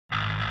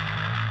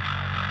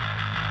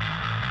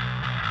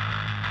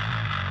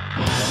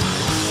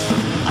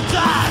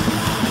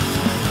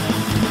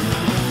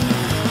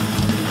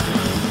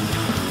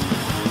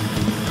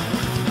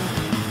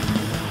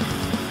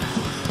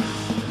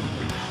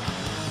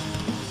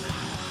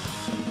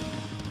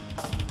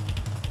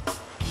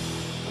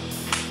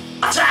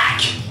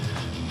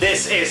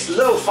This is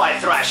Lo-Fi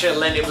Thrasher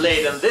Lenny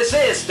Blade, and this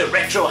is the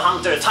Retro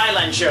Hunter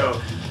Thailand show.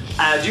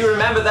 Do you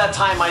remember that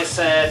time I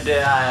said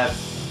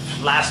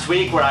last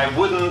week where I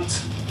wouldn't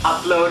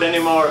upload any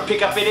more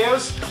pickup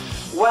videos?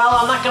 Well,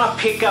 I'm not gonna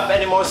pick up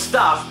any more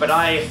stuff, but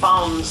I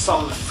found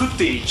some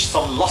footage,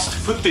 some lost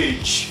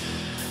footage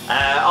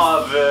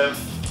of a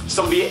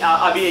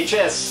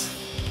VHS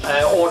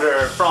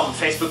order from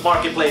Facebook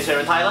Marketplace here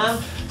in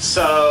Thailand.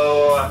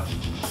 So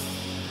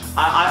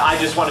I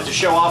just wanted to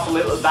show off a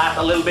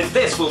little bit.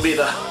 This will be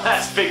the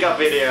last pickup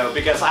video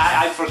because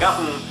I'd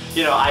forgotten,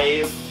 you know,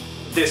 I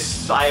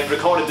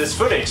recorded this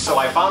footage, so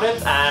I found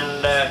it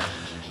and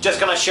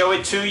just gonna show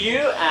it to you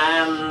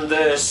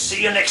and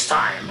see you next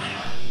time.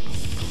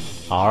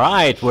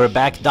 Alright, we're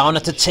back down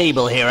at the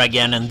table here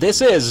again, and this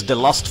is the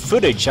lost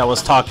footage I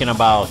was talking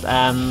about,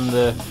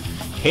 and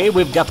here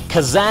we've got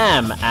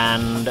Kazam,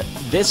 and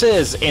this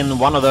is in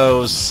one of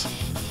those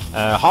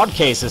hard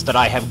cases that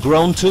I have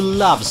grown to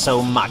love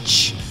so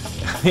much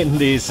in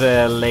these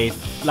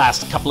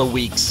last couple of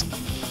weeks.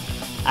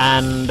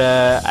 And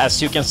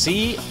as you can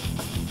see,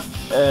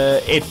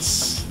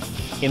 it's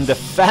in the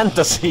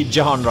fantasy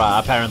genre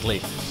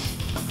apparently.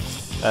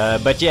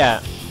 But yeah,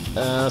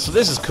 so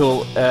this is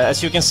cool.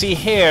 As you can see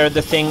here,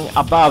 the thing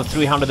above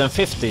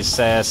 350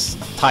 says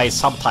Thai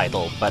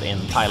subtitle, but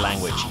in Thai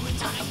language.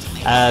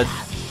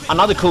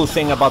 Another cool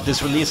thing about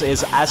this release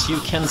is, as you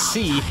can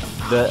see,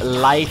 the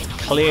light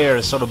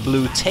clear sort of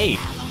blue tape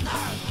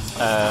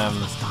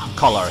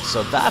color.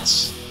 So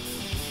that's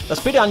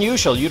pretty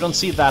unusual. You don't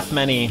see that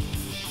many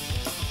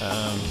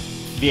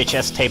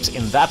VHS tapes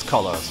in that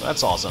color. So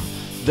that's awesome.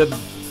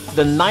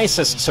 The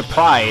nicest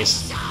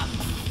surprise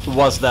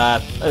was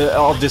that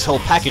of this whole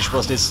package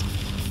was this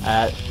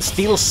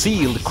steel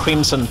sealed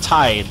Crimson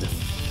Tide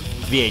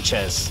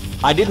VHS.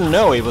 I didn't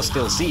know it was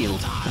still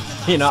sealed.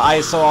 You know,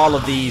 I saw all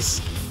of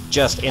these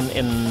just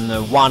in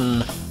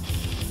one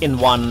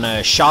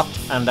shot,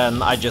 and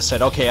then I just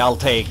said, okay, I'll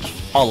take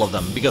all of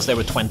them because they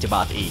were 20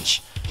 baht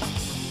each.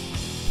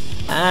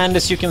 And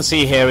as you can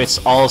see here, it's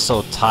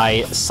also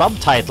Thai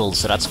subtitles,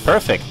 so that's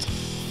perfect.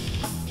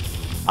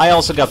 I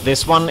also got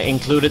this one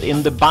included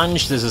in the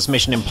bunch. This is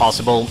Mission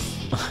Impossible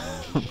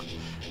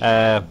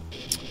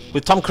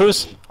with Tom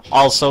Cruise,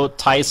 also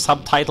Thai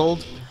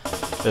subtitled.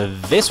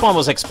 This one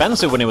was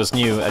expensive when it was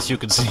new. As you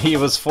could see, it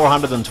was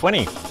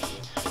 420,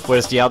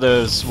 whereas the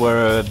others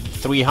were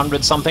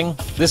 300 something.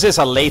 This is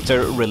a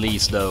later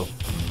release though.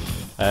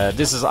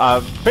 This is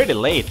a pretty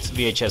late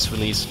VHS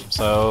release,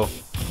 so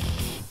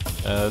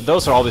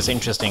those are always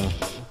interesting.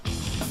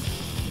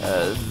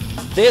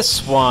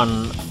 This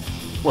one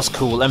was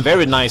cool and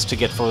very nice to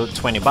get for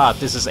 20 baht.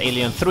 This is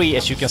Alien 3.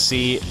 As you can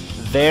see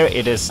there,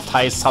 it is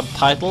Thai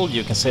subtitle.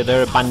 You can see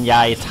there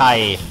Banyai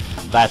Thai.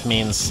 That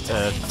means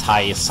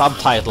Thai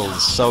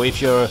subtitles. So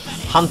if you're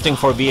hunting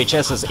for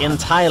VHSs in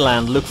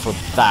Thailand, look for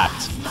that.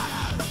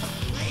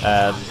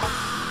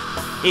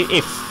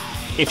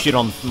 If you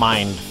don't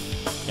mind,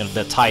 you know,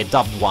 the Thai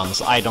dubbed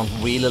ones. I don't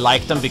really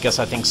like them because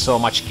I think so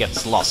much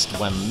gets lost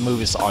when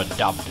movies are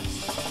dubbed.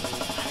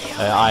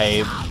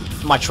 I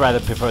much rather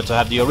prefer to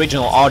have the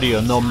original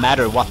audio no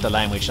matter what the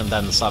language, and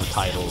then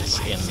subtitles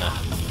in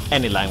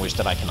any language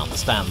that I can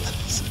understand.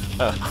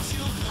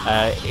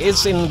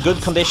 It's in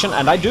good condition,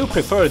 and I do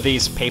prefer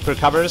these paper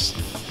covers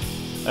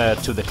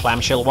to the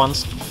clamshell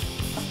ones.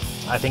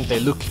 I think they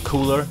look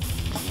cooler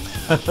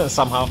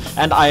somehow,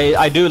 and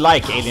I do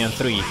like Alien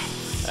 3.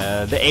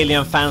 The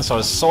Alien fans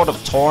are sort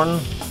of torn,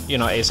 you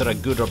know, is it a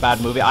good or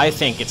bad movie? I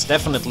think it's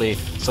definitely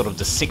sort of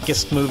the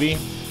sickest movie,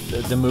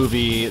 the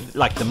movie,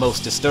 like the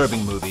most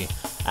disturbing movie,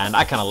 and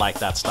I kind of like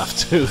that stuff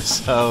too,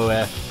 so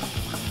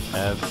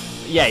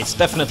yeah, it's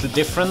definitely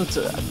different,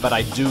 but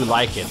I do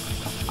like it.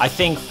 I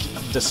think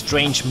the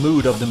strange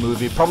mood of the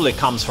movie probably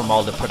comes from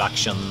all the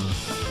production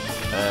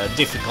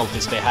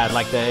difficulties they had,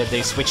 like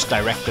they switched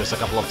directors a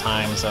couple of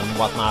times and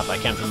whatnot. I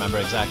can't remember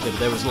exactly, but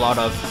there was a lot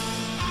of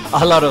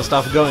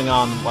stuff going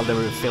on while they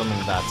were filming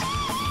that.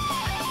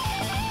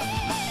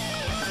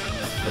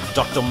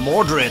 Dr.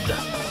 Mordred,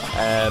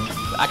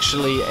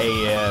 actually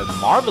a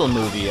Marvel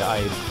movie,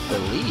 I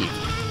believe.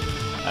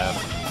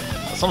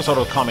 Some sort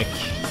of comic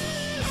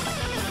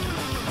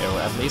hero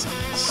at least.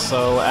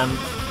 So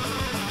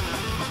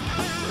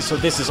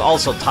this is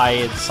also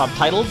Thai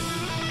subtitled.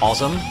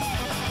 Awesome.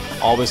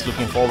 Always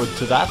looking forward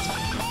to that.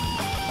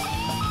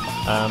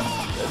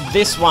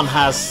 This one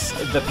has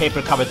the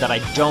paper cover that I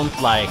don't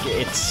like.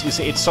 It's, you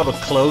see, it's sort of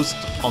closed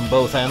on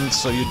both ends,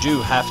 so you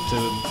do have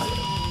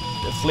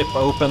to flip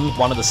open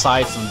one of the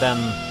sides and then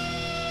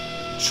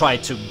try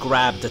to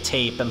grab the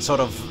tape and sort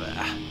of,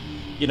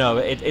 you know,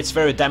 it's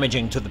very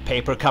damaging to the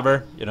paper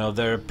cover. You know,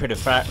 they're pretty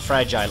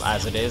fragile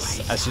as it is.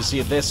 As you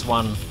see, this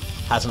one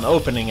has an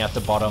opening at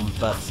the bottom,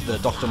 but the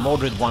Dr.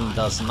 Mordred one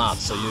does not,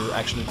 so you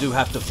actually do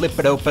have to flip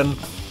it open,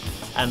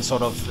 and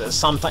sort of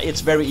sometimes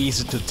it's very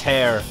easy to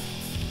tear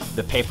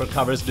the paper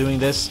covers doing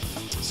this,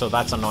 so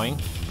that's annoying.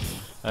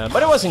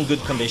 But it was in good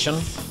condition,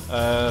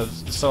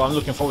 so I'm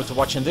looking forward to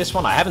watching this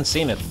one. I haven't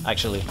seen it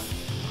actually,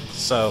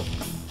 so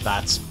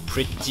that's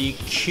pretty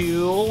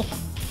cool.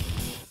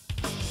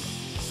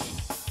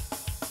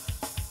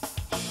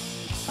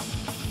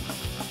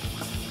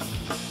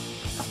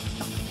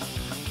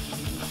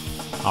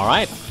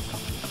 Alright.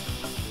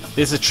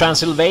 This is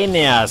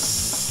Transylvania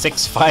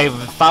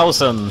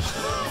 65000.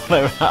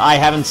 I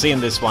haven't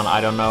seen this one,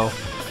 I don't know.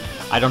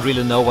 I don't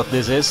really know what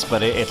this is,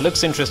 but it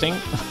looks interesting.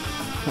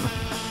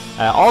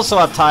 Also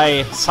a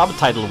Thai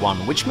subtitle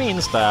one, which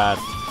means that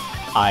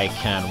I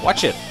can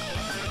watch it.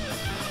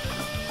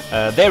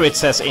 There it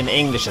says in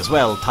English as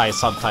well, Thai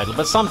subtitle,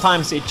 but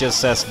sometimes it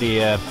just says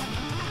the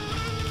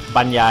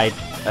Banyai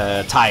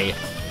Thai,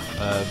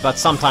 but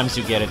sometimes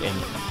you get it in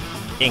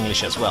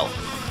English as well.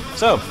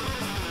 So,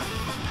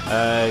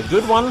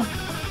 good one.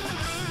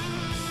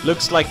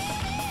 Looks like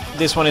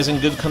this one is in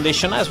good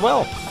condition as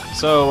well.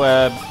 So,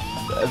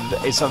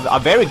 it's a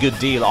very good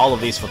deal, all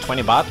of these for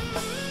 20 baht.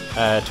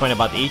 20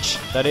 baht each,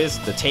 that is.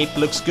 The tape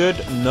looks good.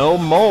 No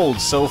mold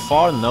so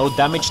far, no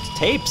damaged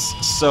tapes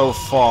so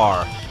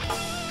far.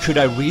 Could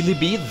I really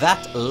be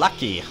that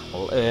lucky?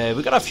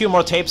 We got a few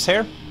more tapes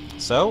here,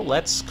 so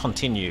let's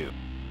continue.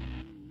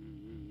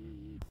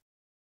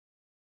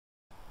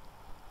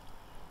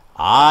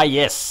 Ah,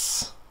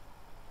 yes.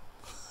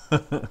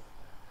 Thai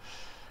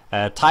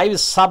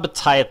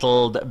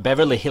subtitled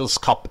Beverly Hills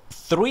Cop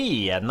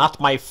 3. Not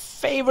my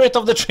favorite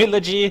of the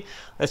trilogy,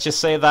 let's just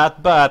say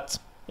that, but,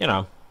 you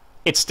know,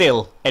 it's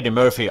still Eddie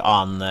Murphy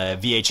on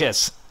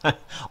VHS.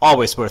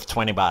 Always worth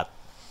 20 baht.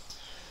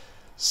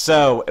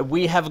 So,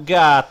 we have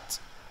got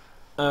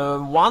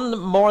one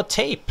more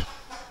tape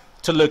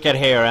to look at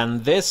here,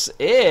 and this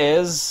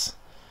is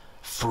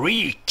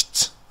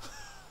Freaked.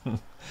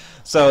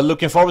 So,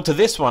 looking forward to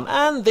this one,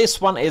 and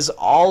this one is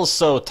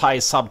also Thai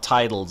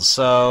subtitled,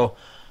 so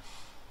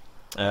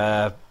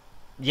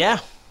yeah,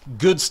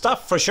 good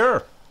stuff for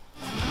sure.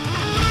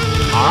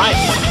 Alright,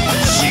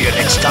 see you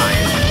next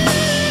time.